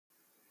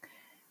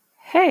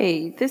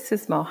Hey, this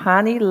is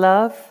Mohani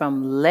Love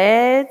from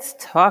Let's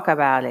Talk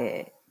About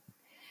It.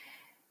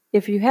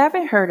 If you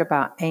haven't heard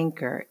about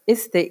Anchor,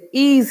 it's the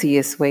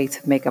easiest way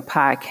to make a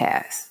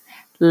podcast.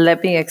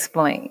 Let me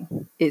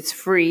explain. It's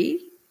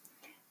free.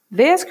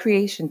 There's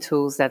creation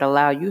tools that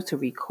allow you to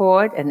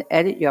record and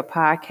edit your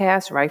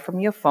podcast right from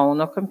your phone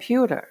or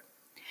computer.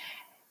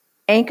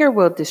 Anchor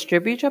will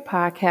distribute your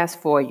podcast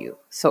for you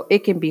so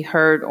it can be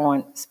heard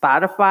on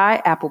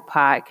Spotify, Apple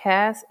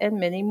Podcasts, and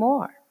many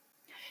more.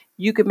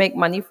 You can make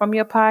money from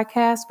your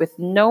podcast with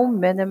no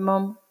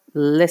minimum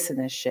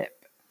listenership.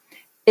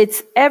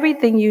 It's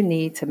everything you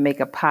need to make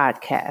a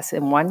podcast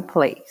in one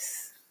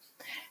place.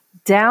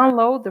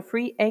 Download the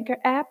free Anchor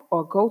app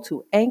or go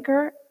to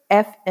Anchor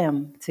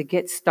FM to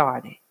get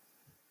started.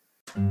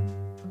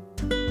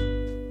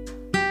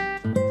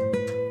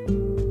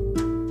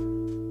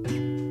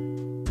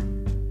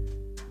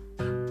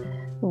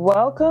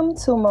 Welcome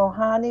to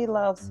Mohani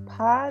Love's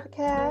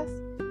podcast.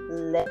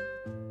 Let's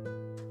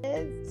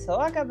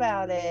talk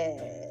about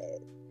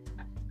it.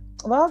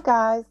 Well,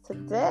 guys,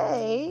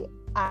 today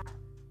I'm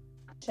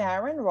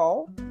Sharon,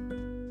 Rolph.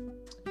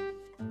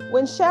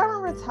 When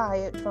Sharon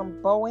retired from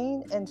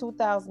Boeing in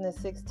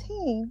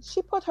 2016,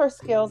 she put her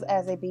skills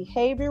as a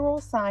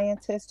behavioral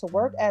scientist to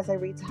work as a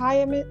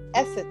retirement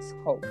ethics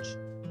coach.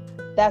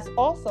 That's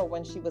also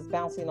when she was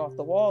bouncing off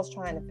the walls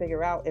trying to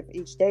figure out if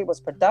each day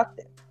was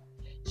productive.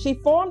 She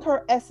formed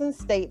her essence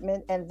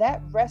statement, and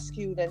that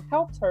rescued and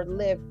helped her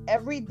live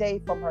every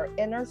day from her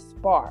inner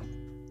spark.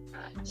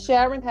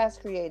 Sharon has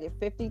created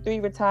 53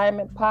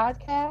 retirement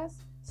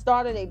podcasts,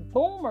 started a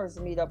boomers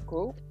meetup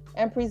group,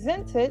 and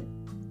presented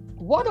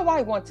What Do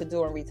I Want to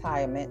Do in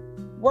Retirement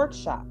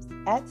workshops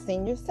at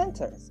senior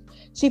centers.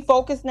 She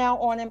focused now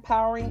on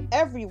empowering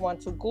everyone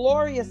to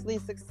gloriously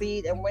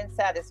succeed and win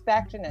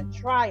satisfaction and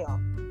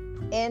triumph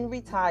in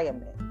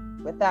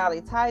retirement. Without a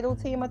title,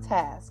 team, or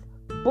task,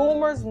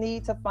 boomers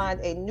need to find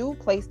a new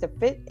place to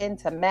fit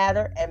into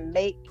matter and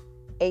make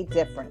a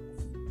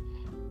difference.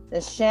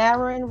 The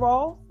Sharon,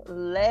 Rolph,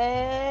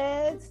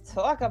 let's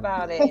talk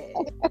about it.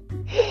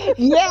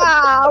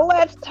 Yeah,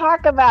 let's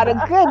talk about it.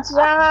 Good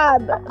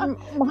job,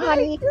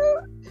 honey.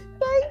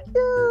 Thank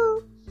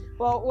you.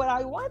 Well, what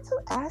I want to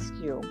ask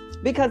you,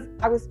 because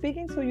I was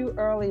speaking to you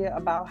earlier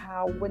about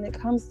how when it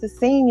comes to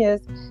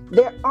seniors,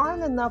 there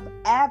aren't enough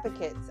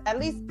advocates. At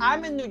least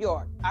I'm in New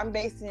York. I'm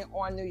basing it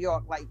on New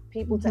York, like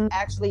people to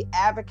actually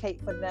advocate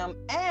for them,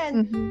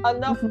 and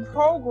enough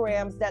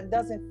programs that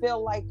doesn't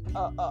feel like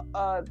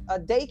a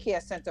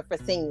daycare center for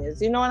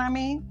seniors. You know what I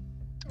mean?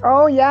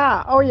 Oh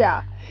yeah.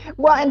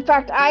 Well, in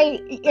fact,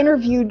 I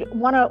interviewed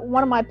one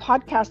of my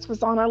podcasts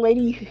was on a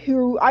lady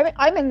who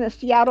I'm in the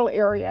Seattle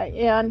area,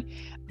 and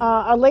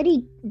a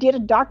lady did a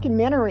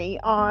documentary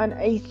on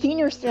a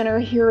senior center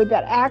here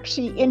that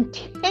actually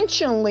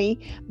intentionally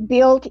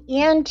built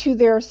into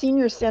their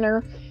senior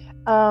center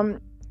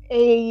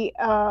a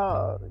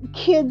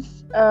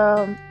kids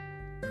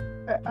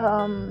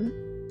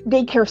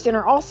daycare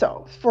center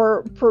also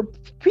for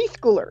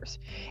preschoolers,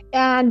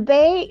 and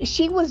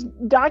she was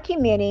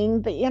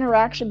documenting the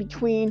interaction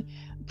between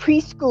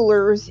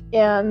preschoolers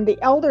and the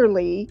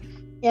elderly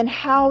and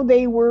how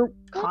they were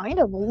kind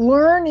of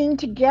learning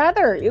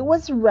together. It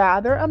was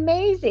rather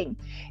amazing.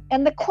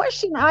 And the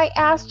question I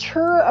asked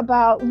her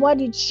about what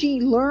did she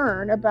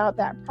learn about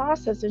that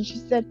process, and she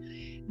said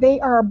they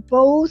are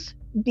both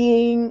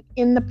being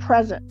in the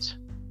present.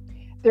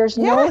 There's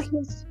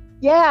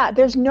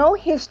there's no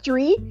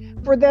history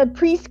for the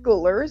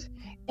preschoolers,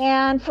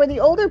 and for the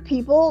older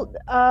people,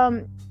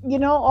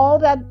 all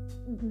that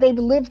they've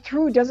lived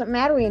through doesn't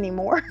matter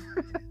anymore.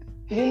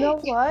 You know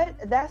what?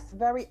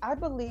 I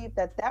believe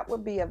that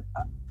would be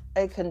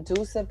a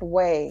conducive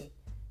way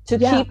to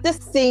keep the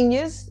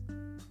seniors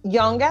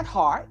young at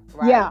heart,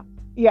 right?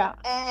 Yeah.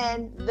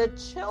 And the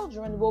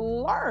children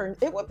will learn.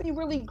 It would be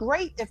really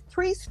great if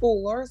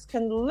preschoolers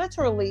can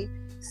literally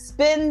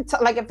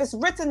like if it's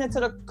written into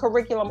the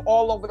curriculum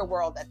all over the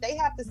world that they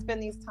have to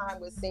spend these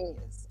time with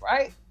seniors,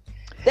 right?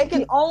 They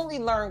can only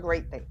learn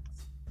great things.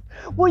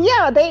 Well,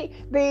 yeah,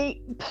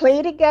 they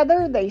play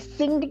together, they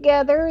sing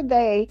together,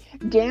 they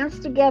dance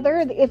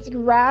together. It's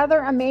rather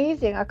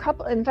amazing.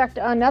 In fact,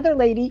 another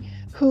lady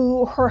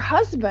who her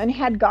husband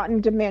had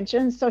gotten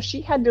dementia, so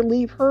she had to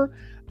leave her.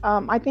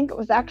 I think it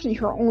was actually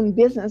her own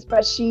business,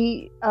 but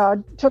she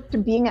took to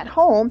being at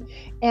home,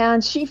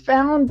 and she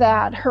found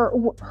that her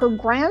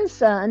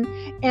grandson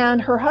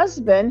and her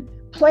husband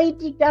played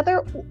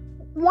together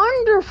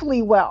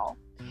wonderfully well.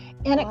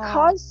 And it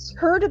caused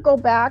her to go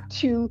back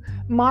to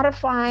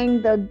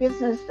modifying the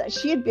business that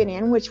she had been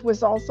in, which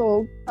was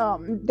also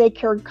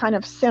daycare kind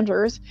of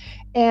centers,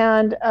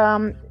 and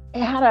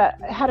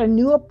had a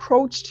new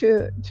approach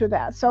to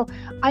that. So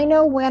I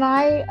know when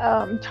I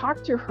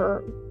talked to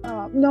her,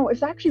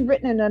 it's actually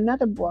written in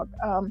another book.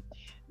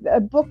 The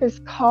book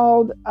is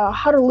called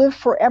How to Live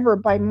Forever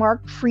by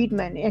Mark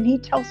Friedman, and he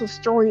tells a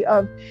story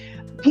of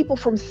people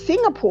from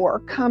Singapore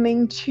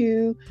coming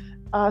to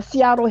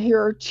Seattle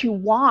here to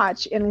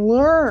watch and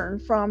learn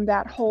from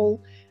that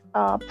whole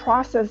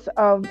process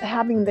of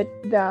having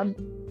the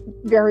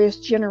various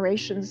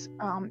generations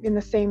in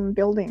the same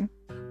building.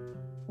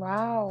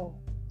 Wow.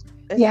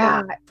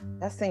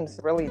 That seems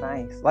really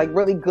nice. Like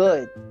really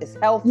good. It's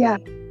healthy.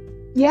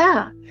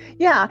 Yeah.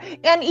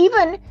 And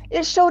even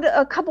it showed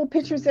a couple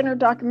pictures in her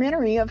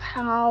documentary of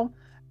how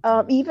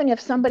even if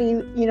somebody,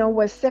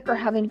 was sick or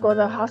having to go to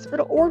the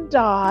hospital or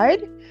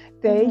died,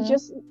 they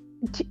just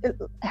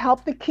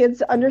help the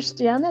kids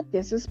understand that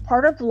this is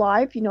part of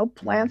life.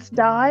 Plants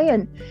die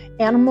and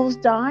animals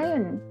die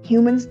and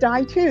humans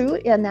die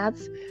too. And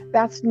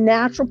that's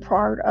natural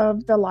part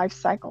of the life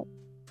cycle.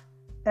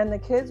 And the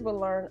kids will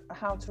learn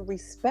how to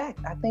respect.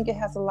 I think it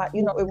has a lot,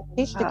 it will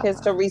teach the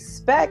kids to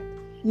respect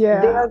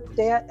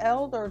their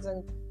elders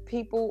and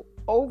people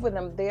over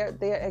them,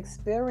 their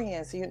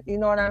experience. You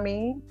know what I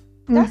mean?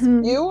 That's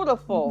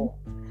beautiful.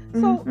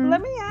 So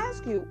let me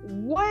ask you,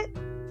 what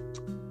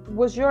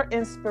was your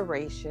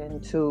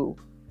inspiration to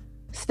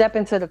step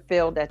into the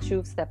field that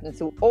you've stepped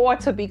into, or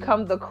to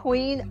become the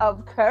Queen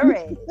of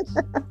Courage?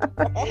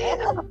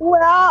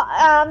 Well,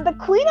 the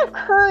Queen of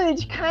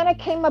Courage kind of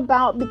came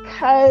about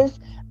because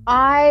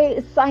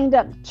I signed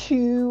up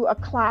to a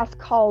class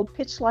called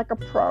Pitch Like a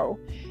Pro.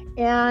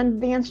 And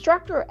the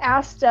instructor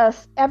asked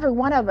us, every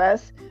one of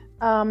us,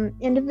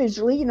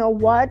 individually,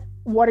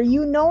 what are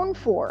you known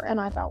for? And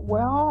I thought,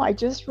 well, I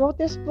just wrote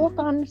this book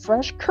on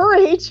fresh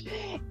courage,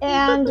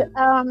 and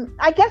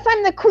I guess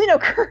I'm the Queen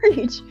of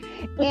Courage.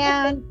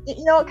 And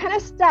it kind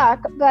of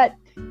stuck, but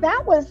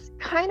that was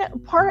kind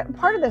of part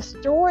of the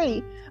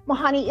story,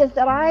 Mahani, is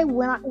that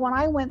when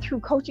I went through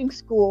coaching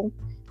school,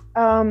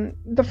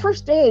 the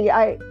first day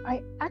I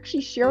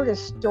actually shared a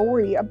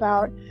story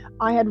about,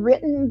 I had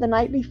written the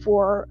night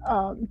before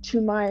to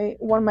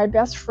one of my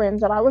best friends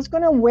that I was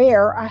going to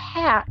wear a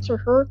hat to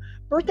her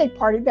birthday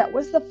party that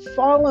was the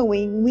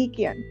following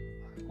weekend.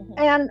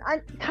 And I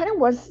kind of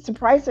was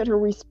surprised at her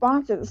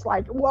response. It's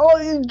like, well,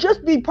 it'd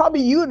just be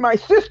probably you and my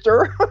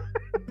sister.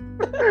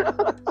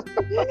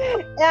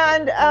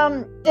 And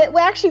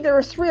actually there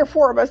were 3 or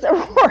 4 of us that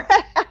wore a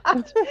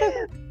hat.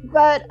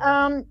 But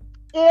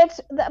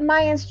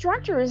my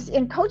instructors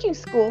in coaching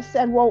school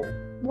said, well,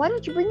 why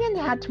don't you bring in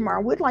the hat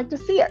tomorrow? We'd like to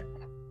see it.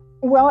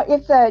 Well,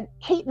 it's a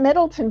Kate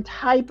Middleton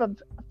type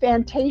of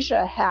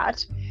Fantasia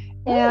hat.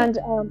 And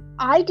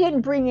I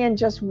didn't bring in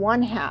just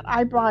one hat.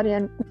 I brought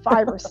in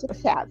 5 or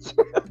 6 hats.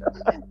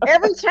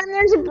 Every time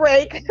there's a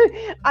break,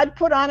 I'd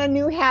put on a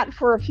new hat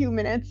for a few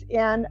minutes.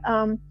 And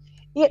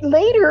it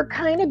later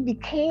kind of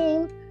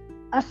became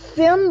a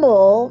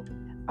symbol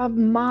of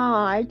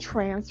my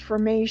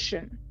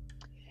transformation.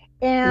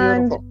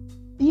 And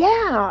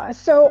beautiful.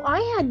 So I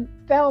had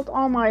felt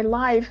all my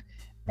life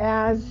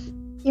as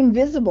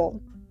invisible.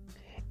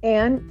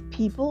 And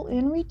people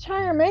in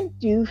retirement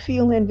do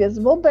feel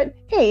invisible, but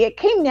hey, it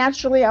came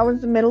naturally. I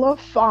was the middle of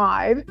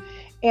 5,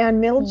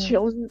 and middle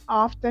children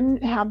often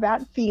have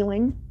that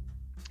feeling.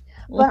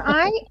 But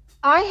I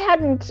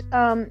hadn't,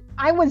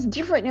 I was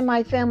different in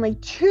my family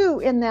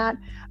too, in that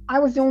I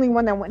was the only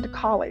one that went to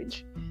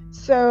college.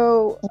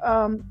 So,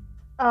 and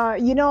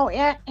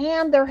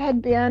there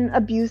had been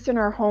abuse in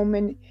our home,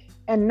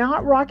 and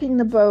not rocking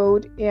the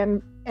boat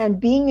and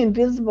being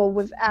invisible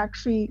was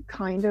actually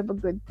kind of a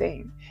good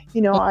thing.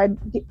 I'd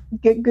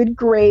get good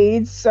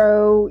grades,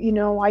 so,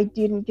 I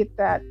didn't get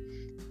that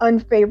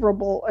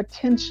unfavorable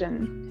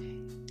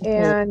attention.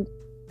 And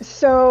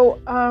so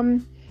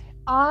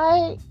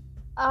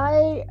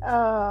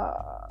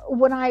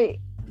when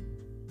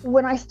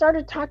I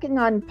started talking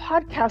on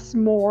podcasts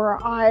more,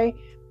 I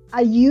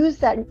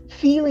used that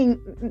feeling,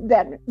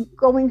 that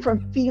going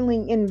from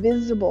feeling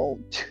invisible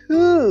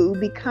to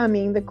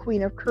becoming the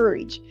Queen of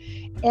Courage.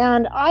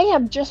 And I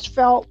have just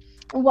felt,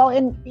 well,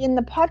 in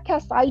the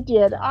podcast I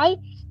did, I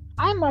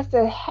must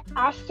have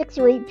asked 6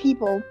 or 8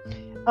 people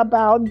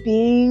about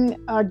being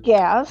a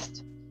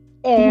guest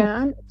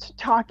and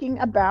talking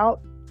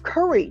about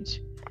courage.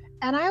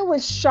 And I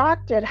was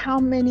shocked at how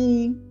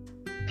many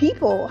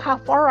people, how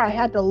far I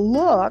had to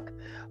look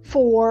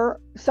for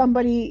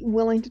somebody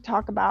willing to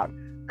talk about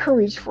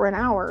courage for an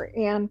hour.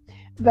 And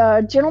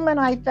the gentleman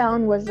I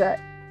found was a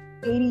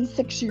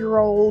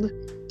 86-year-old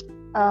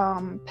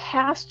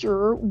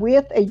pastor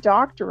with a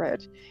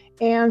doctorate.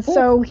 And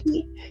so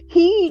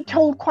he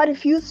told quite a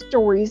few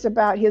stories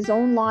about his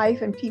own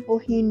life and people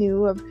he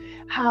knew, of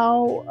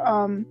how,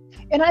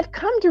 and I've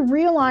come to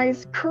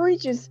realize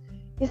courage is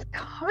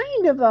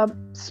kind of a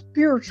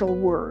spiritual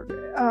word.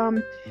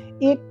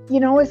 It,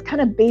 is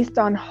kind of based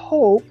on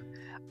hope,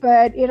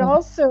 but it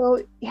also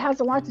has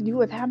a lot to do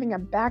with having a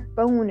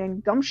backbone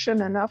and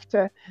gumption enough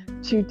to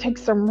take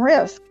some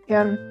risk.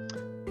 And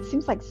it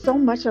seems like so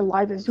much of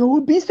life is,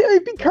 be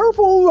safe, be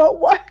careful,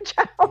 watch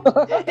out.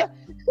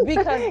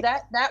 Because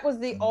that was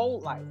the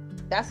old life.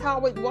 That's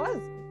how it was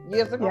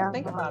years ago.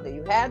 Think about it.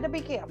 You had to be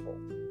careful.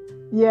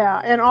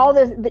 Yeah, and all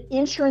the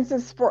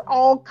insurances for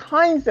all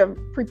kinds of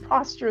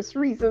preposterous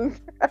reasons.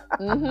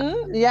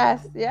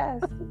 Yes.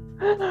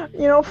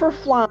 For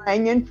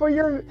flying and for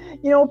your,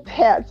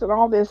 pets and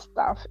all this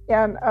stuff.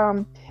 And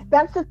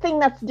that's the thing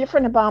that's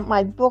different about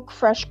my book,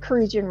 Fresh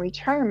Courage in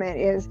Retirement,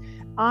 is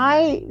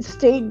I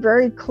state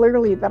very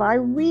clearly that I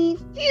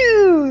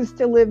refuse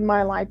to live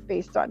my life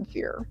based on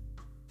fear.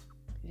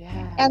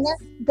 Yes. And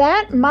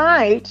that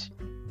might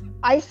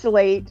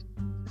isolate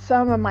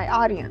some of my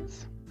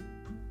audience.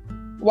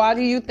 Why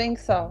do you think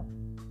so?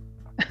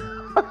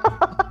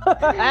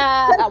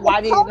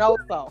 Why do you know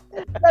so?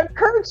 The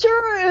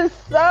culture is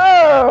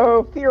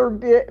so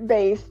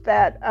fear-based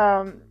that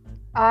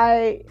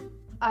I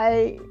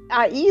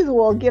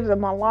will give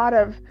them a lot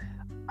of,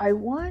 I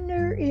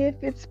wonder if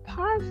it's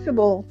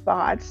possible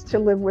thoughts to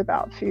live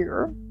without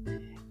fear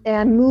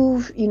and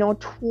move,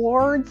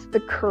 towards the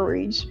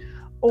courage.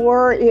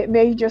 Or it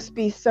may just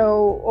be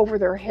so over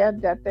their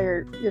head that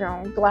they're,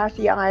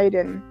 glassy-eyed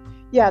and,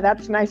 yeah,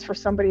 that's nice for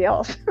somebody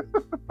else.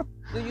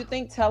 Do you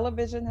think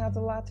television has a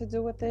lot to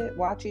do with it?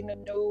 Watching the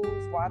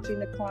news, watching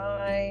the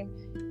crime,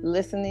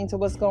 listening to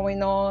what's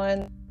going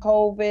on,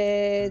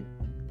 COVID,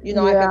 I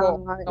could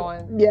go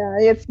on. Yeah,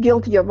 it's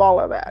guilty of all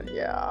of that.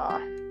 Yeah.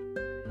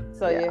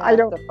 So you have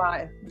to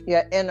find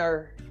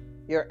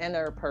your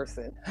inner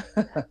person.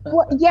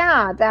 Well,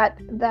 yeah, that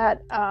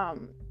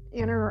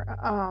inner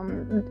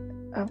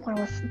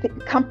the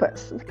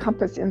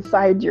compass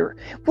inside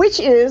which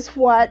is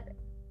what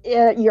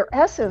your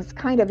essence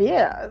kind of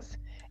is.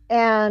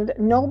 And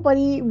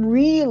nobody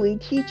really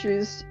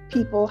teaches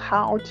people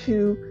how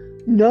to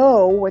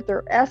know what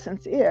their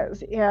essence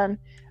is. And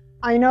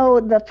I know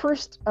the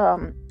first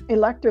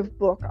elective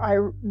book I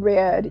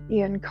read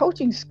in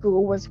coaching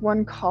school was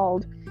one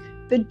called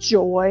The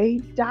Joy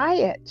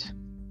Diet.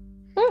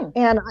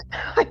 And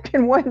I've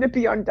been wanting to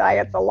be on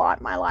diets a lot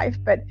in my life,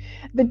 but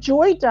The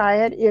Joy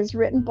Diet is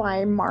written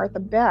by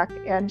Martha Beck,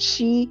 and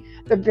the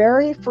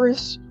very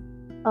first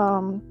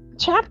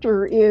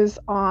chapter is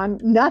on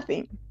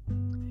nothing.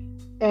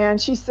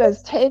 And she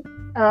says, take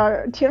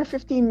 10 or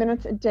 15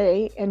 minutes a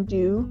day and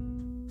do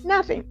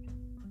nothing.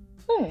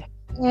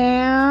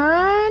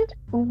 And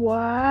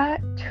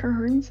what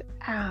turns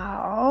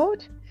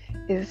out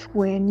is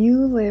when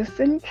you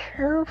listen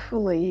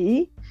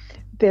carefully,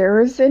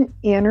 there's an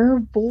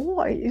inner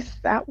voice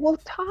that will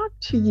talk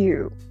to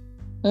you.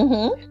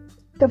 Mm-hmm.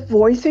 The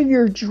voice of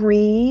your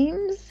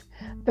dreams,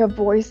 the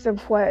voice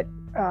of what,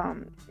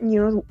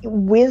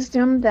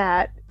 wisdom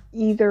that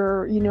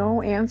either,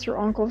 aunts or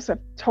uncles have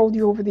told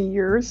you over the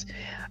years.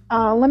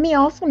 Let me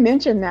also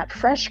mention that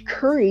fresh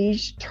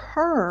courage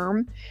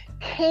term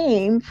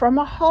came from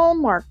a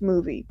Hallmark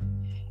movie.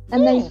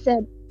 And they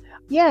said,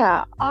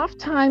 yeah,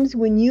 oftentimes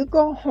when you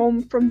go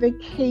home from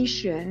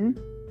vacation,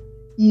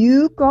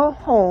 you go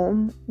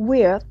home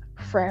with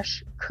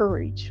fresh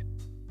courage.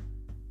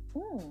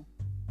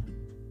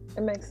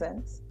 It makes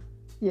sense.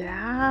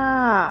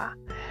 Yeah.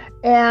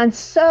 And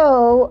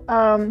so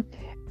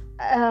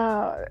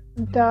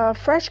the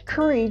fresh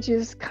courage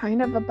is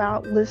kind of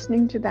about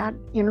listening to that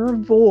inner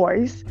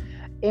voice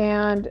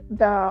and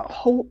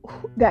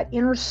that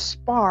inner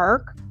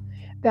spark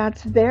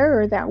that's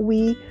there that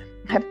we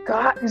have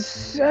gotten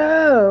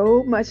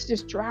so much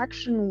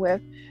distraction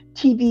with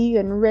TV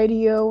and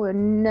radio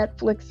and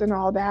Netflix and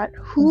all that.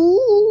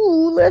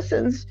 Who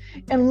listens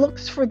and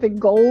looks for the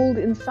gold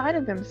inside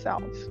of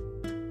themselves?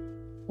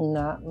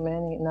 Not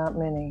many.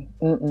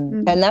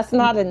 Mm-hmm. And that's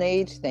not an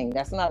age thing.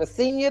 That's not a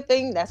senior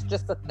thing. That's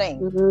just a thing.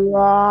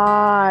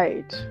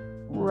 Right.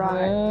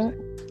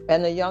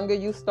 And the younger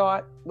you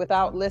start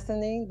without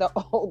listening, the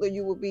older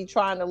you will be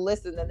trying to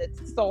listen. And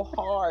it's so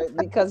hard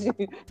because you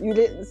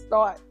didn't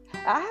start.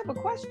 I have a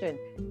question.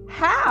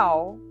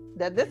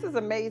 This is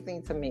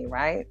amazing to me,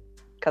 right?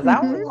 Because I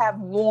only have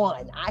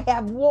one. I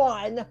have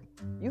one.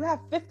 You have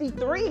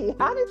 53.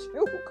 How did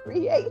you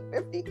create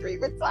 53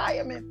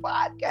 retirement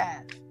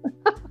podcasts?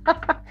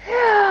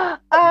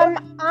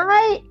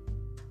 I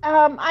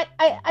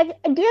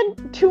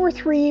did 2 or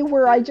 3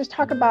 where I just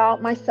talk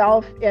about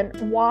myself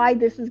and why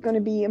this is going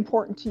to be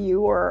important to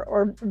you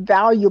or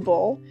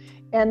valuable.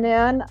 And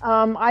then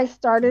I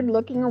started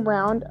looking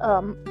around.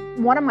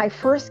 One of my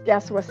first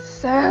guests was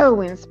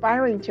so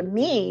inspiring to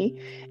me.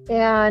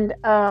 And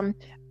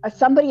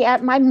somebody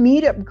at my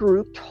meetup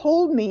group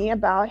told me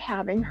about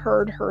having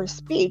heard her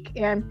speak.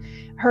 And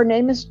her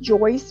name is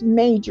Joyce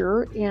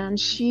Major. And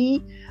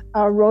she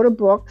wrote a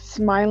book,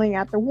 Smiling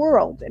at the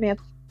World. And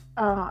it's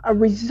a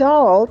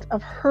result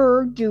of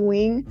her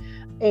doing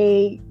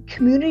a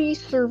community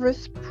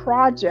service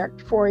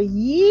project for a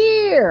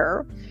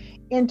year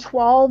in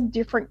 12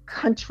 different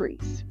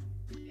countries.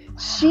 Wow.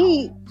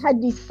 She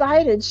had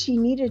decided she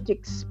needed to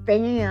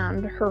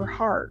expand her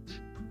heart.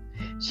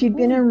 She'd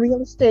been in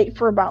real estate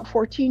for about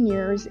 14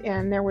 years,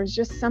 and there was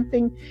just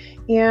something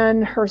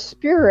in her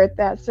spirit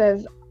that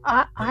says,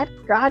 I've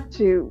got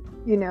to,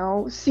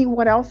 see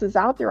what else is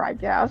out there, I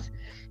guess.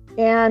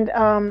 And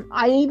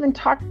I even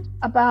talked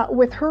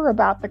with her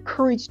about the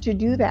courage to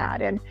do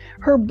that. And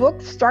her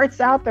book starts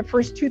out the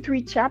first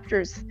 2-3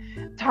 chapters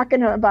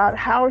talking about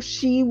how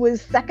she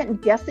was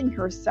second guessing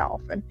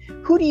herself and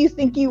who do you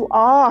think you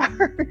are?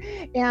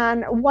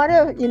 And what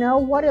if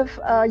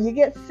you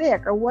get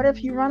sick, or what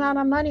if you run out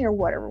of money or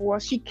whatever? Well,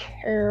 she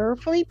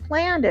carefully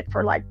planned it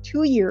for like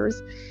 2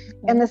 years.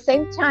 And the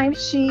same time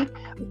she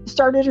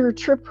started her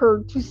trip,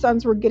 her two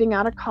sons were getting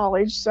out of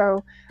college,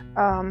 so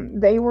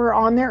they were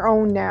on their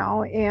own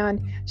now,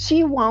 and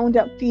she wound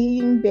up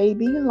feeding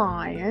baby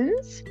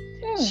lions.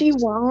 She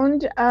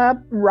wound up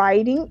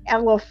riding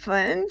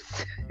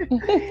elephants.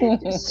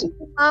 She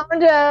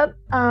wound up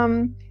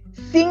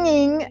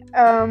singing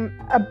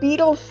a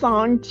Beatles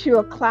song to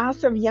a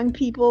class of young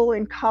people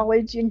in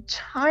college in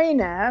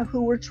China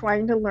who were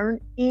trying to learn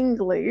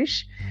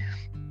English.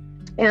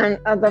 And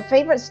the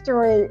favorite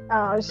story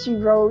she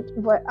wrote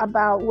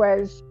about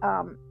was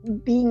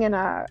being in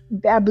a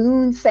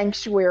baboon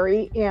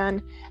sanctuary,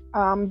 and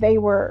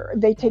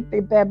they take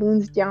the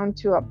baboons down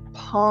to a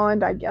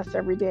pond, I guess,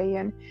 every day,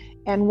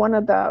 and one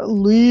of the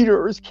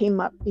leaders came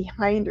up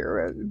behind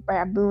her, a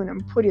baboon,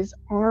 and put his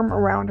arm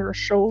around her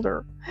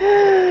shoulder.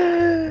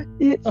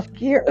 It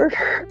scared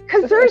her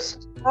because they're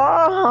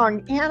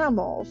strong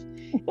animals.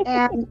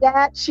 And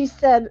that, she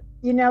said,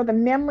 the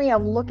memory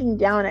of looking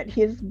down at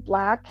his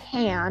black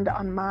hand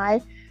on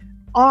my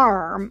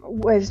arm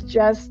was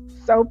just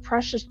so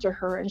precious to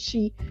her. And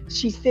she's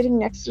sitting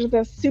next to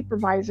the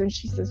supervisor, and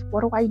she says,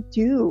 "What do I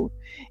do?"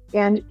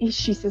 And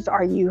she says,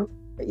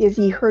 is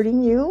he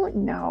hurting you?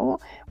 No.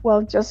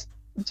 Well, just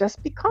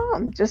be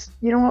calm. Just,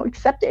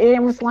 accept it. And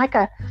it was like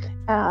a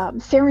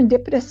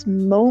serendipitous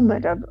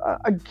moment of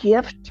a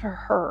gift to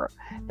her.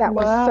 That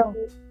was so,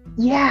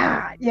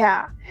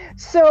 yeah.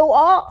 So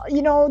all,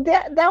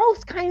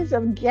 those kinds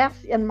of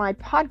guests in my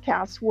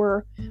podcast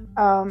were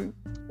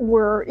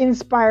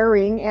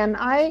inspiring. And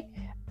I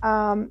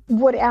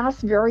would ask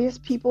various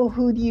people,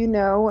 who do you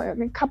know?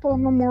 And a couple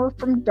of them were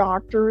from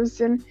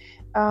doctors. And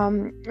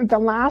the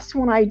last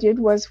one I did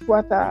was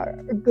with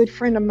a good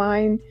friend of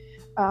mine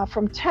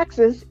from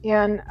Texas,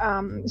 and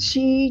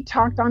she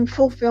talked on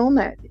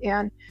fulfillment,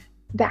 and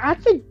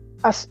that's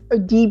a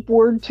deep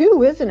word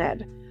too, isn't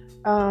it?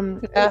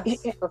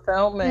 Yes,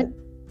 fulfillment.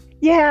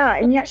 Yeah,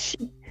 and yet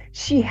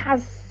she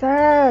has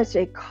such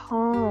a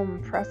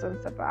calm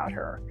presence about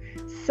her,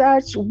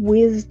 such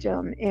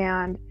wisdom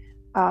and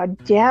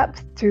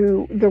depth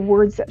to the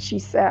words that she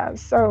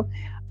says. So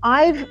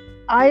I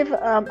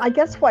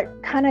guess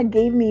what kind of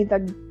gave me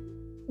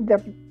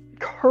the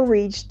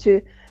courage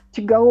to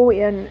go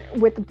in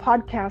with the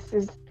podcast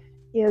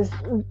is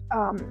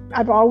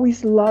I've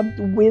always loved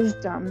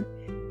wisdom,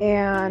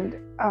 and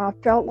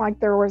felt like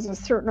there was a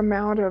certain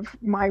amount of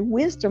my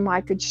wisdom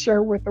I could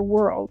share with the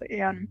world.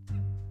 And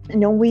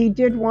we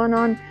did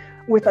one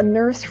with a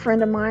nurse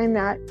friend of mine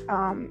that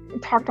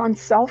talked on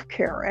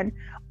self-care. And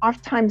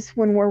oftentimes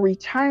when we're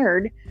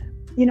retired,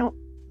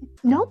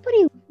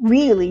 nobody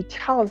really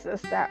tells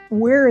us that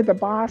we're the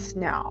boss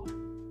now.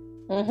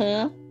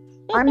 Mm-hmm.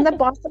 I'm the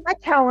boss of my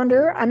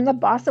calendar. I'm the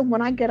boss of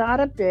when I get out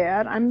of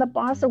bed. I'm the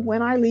boss of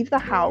when I leave the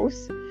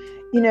house.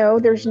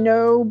 There's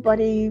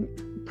nobody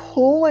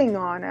pulling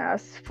on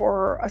us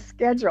for a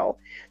schedule.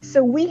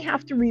 So we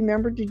have to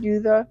remember to do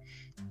the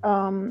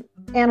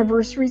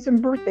anniversaries and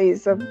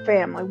birthdays of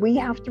family. We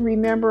have to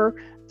remember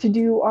to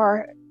do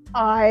our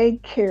eye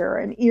care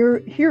and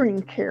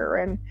hearing care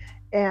and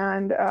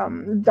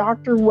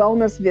doctor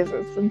wellness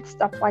visits and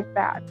stuff like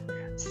that.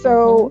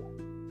 So,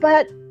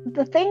 but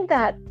the thing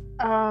that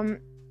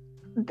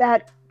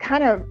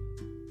kind of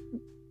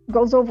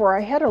goes over our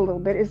head a little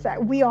bit is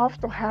that we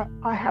also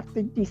have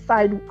to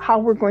decide how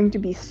we're going to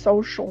be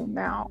social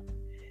now,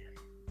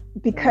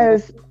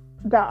 because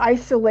the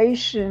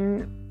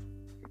isolation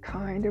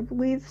kind of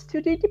leads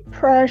to the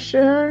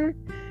depression.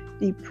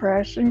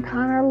 Depression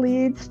kind of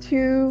leads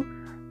to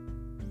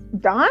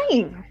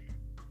dying.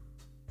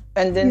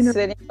 And then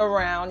sitting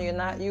around, you're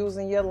not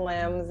using your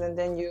limbs, and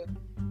then you...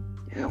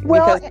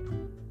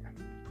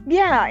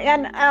 Yeah,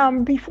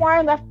 and before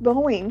I left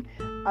Boeing,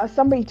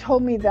 somebody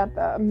told me that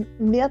the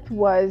myth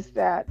was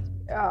that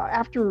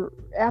after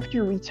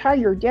you retire,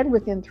 you're dead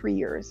within 3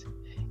 years.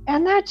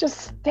 And that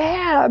just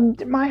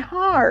stabbed my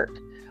heart.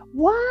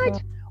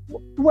 What?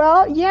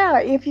 Well, yeah,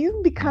 if you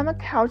become a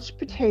couch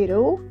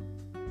potato,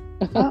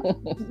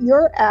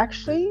 you're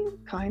actually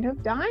kind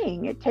of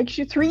dying. It takes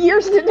you 3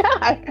 years to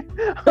die.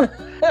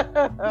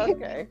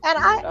 Okay. And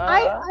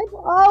I've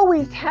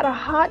always had a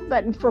hot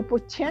button for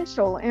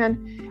potential.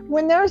 And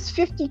when there's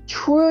 50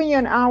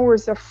 trillion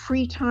hours of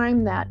free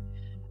time that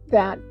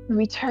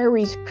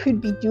retirees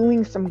could be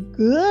doing some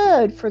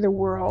good for the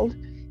world,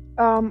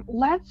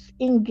 let's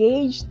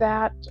engage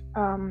that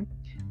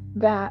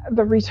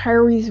the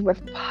retirees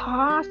with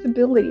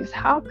possibilities.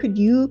 How could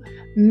you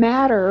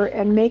matter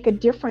and make a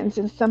difference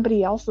in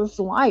somebody else's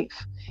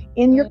life,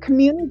 in your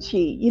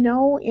community?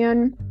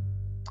 And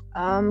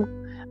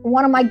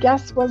one of my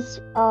guests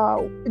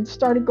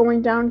started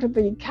going down to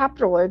the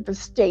capital of the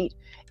state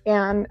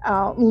and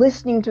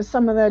listening to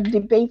some of the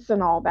debates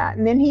and all that.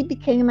 And then he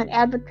became an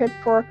advocate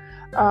for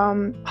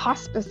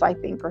hospice, I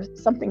think, or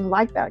something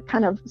like that,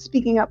 kind of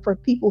speaking up for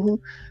people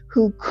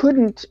who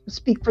couldn't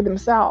speak for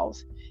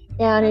themselves.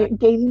 And it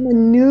gave him a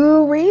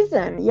new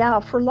reason,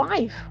 for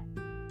life.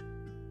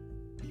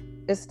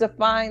 It's to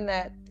find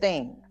that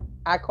thing.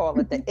 I call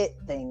it the it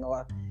thing,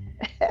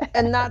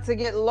 and not to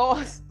get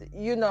lost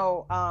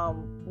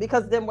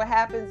because then what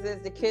happens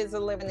is the kids are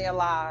living their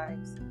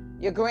lives,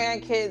 your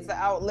grandkids are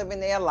out living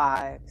their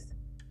lives,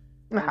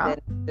 and then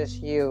it's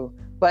just you.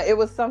 But it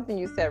was something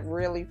you said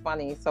really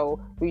funny. So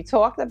we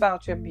talked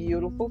about your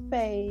beautiful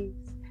face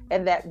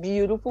and that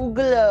beautiful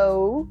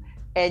glow,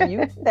 and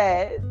you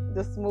said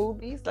the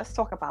smoothies. Let's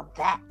talk about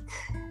that.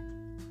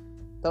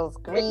 Those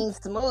green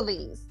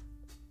smoothies.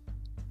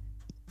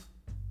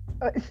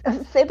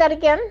 Say that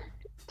again.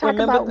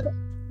 Remember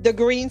the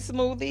green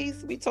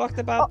smoothies? We talked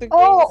about the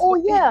green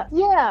smoothies.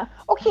 Yeah.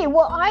 Okay,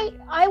 well,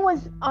 I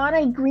was on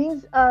a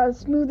green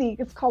smoothie.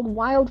 It's called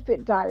Wild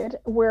Fit Diet,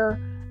 where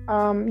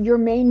your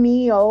main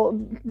meal,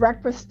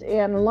 breakfast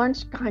and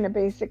lunch, kind of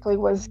basically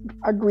was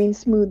a green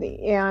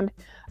smoothie. And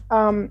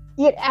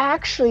it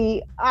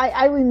actually,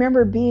 I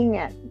remember being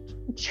at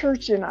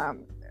church, and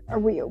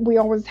we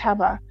always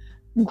have a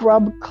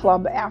grub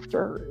club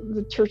after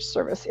the church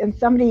service, and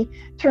somebody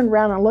turned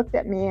around and looked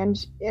at me, and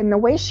the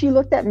way she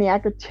looked at me, I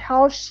could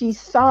tell she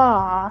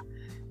saw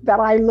that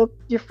I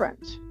looked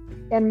different,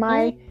 and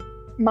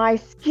my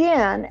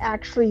skin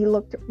actually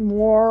looked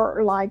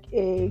more like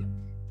a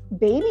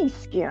baby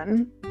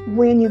skin.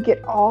 When you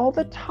get all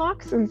the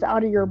toxins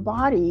out of your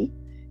body,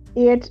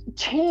 it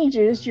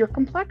changes your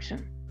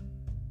complexion.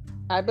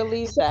 I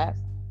believe that.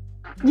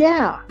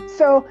 Yeah,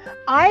 so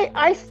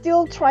I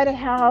still try to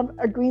have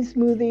a green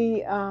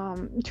smoothie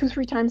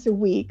 2-3 times a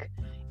week,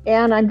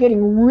 and I'm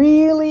getting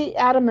really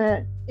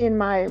adamant in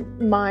my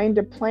mind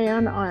to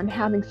plan on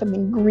having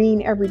something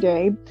green every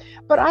day.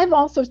 But I've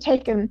also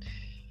taken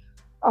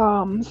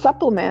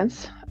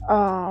supplements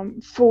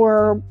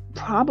for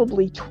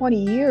probably 20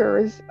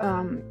 years,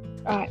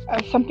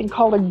 something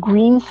called a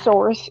green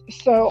source.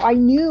 So I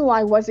knew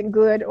I wasn't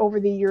good over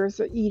the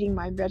years of eating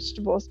my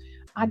vegetables.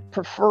 I'd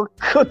prefer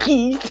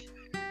cookies.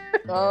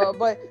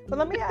 But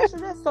let me ask you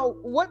this. So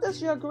what's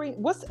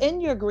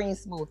in your green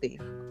smoothie?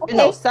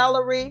 Okay.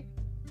 Celery.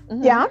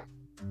 Mm-hmm. Yeah.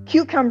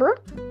 Cucumber,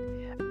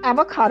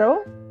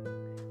 avocado,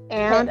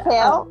 and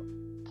kale.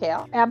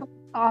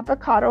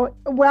 Avocado.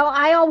 Well,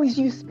 I always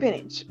use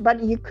spinach,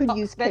 but you could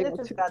use spinach kale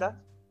is too. Better.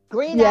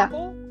 Green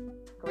apple.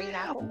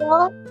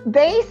 Well,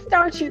 they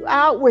start you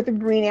out with a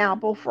green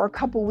apple for a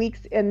couple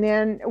weeks, and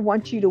then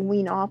want you to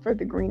wean off of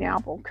the green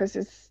apple because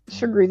it's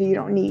sugar that you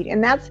don't need.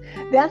 And that's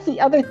the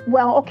other.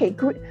 Well, okay.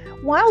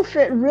 Wild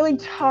Fit really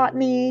taught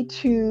me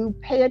to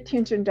pay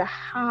attention to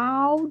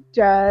how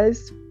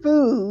does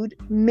food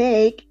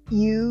make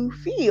you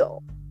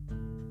feel.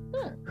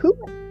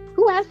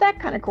 Who asked that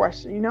kind of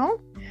question?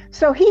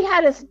 So he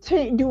had us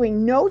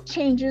doing no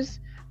changes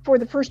for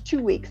the first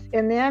 2 weeks,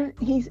 and then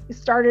he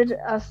started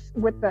us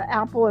with the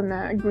apple and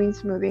the green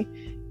smoothie,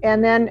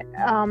 and then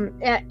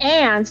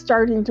and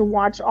starting to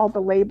watch all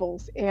the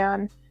labels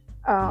and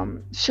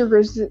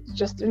sugars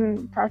just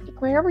in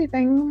practically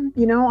everything.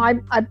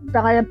 I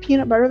buy a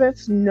peanut butter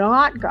that's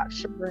not got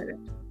sugar in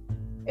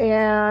it,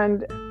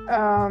 and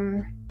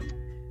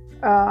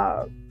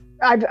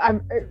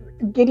I'm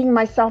getting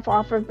myself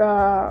off of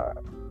the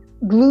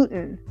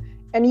gluten.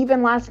 And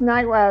even last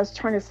night while I was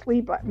trying to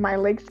sleep, my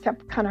legs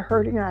kept kind of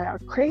hurting. And I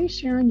thought, "Okay,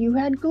 Sharon, you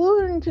had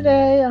gluten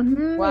today."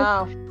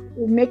 Wow.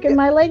 It's making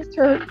my legs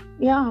hurt.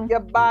 Yeah.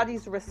 Your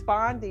body's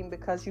responding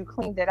because you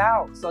cleaned it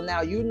out. So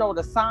now you know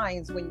the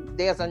signs when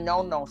there's a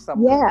no-no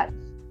somewhere.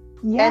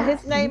 Yes. And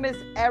his name is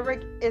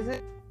Eric, is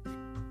it?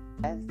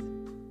 Yes.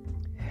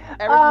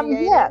 Eric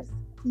yes.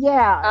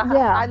 Yeah.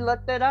 Yeah. I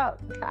looked it up.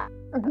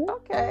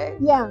 Okay.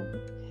 Yeah.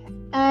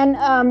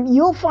 And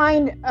you'll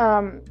find...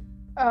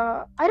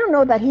 I don't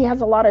know that he has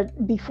a lot of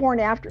before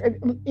and after.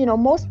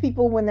 Most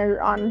people when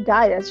they're on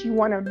diets, you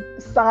want to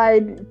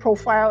side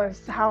profile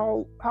as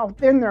how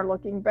thin they're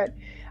looking. But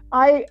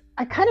I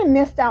kind of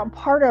missed out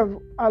part of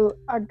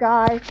a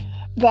guy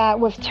that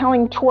was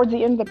telling towards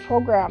the end of the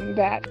program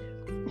that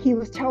he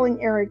was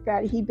telling Eric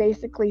that he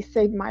basically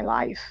saved my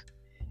life.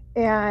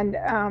 And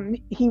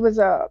he was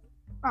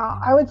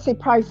I would say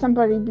probably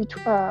somebody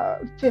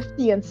between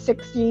 50 and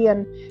 60,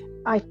 and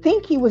I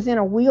think he was in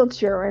a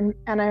wheelchair, and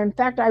in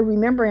fact I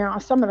remember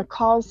some of the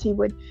calls he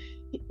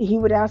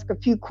would ask a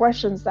few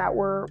questions that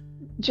were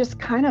just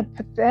kind of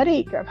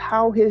pathetic of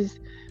how his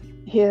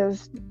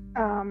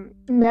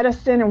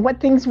medicine and what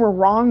things were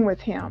wrong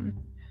with him.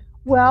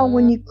 Well,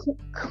 when you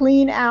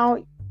clean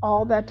out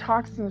all that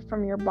toxins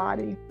from your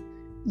body,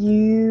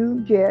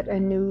 you get a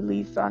new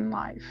lease on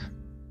life.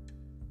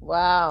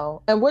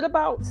 Wow. And what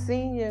about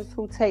seniors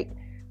who take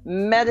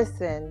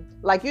medicine?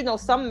 Like,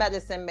 some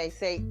medicine may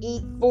say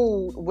eat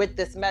food with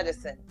this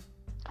medicine.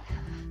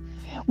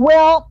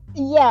 Well,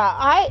 yeah,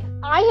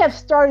 I have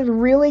started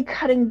really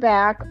cutting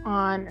back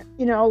on,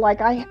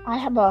 like I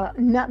have a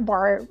nut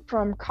bar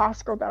from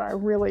Costco that I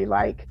really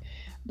like,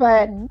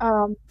 but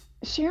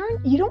Sharon,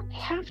 you don't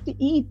have to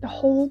eat the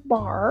whole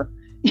bar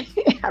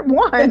at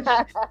once.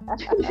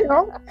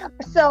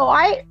 So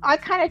I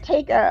kind of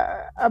take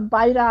a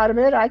bite out of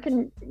it. I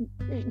can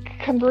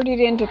convert it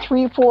into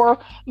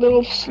 3-4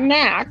 little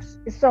snacks.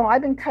 So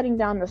I've been cutting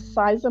down the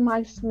size of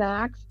my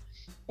snacks,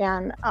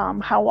 and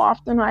how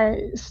often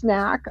I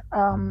snack,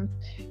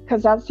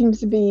 because that seems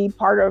to be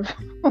part of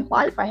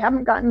life. I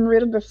haven't gotten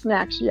rid of the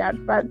snacks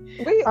yet, but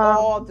we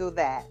all do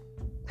that.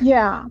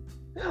 Yeah.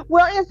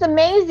 Well, it's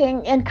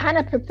amazing and kind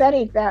of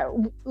pathetic that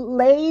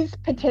Lay's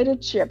potato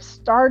chips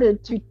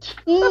started to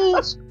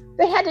teach.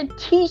 They had to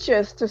teach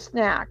us to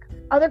snack.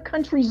 Other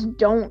countries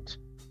don't.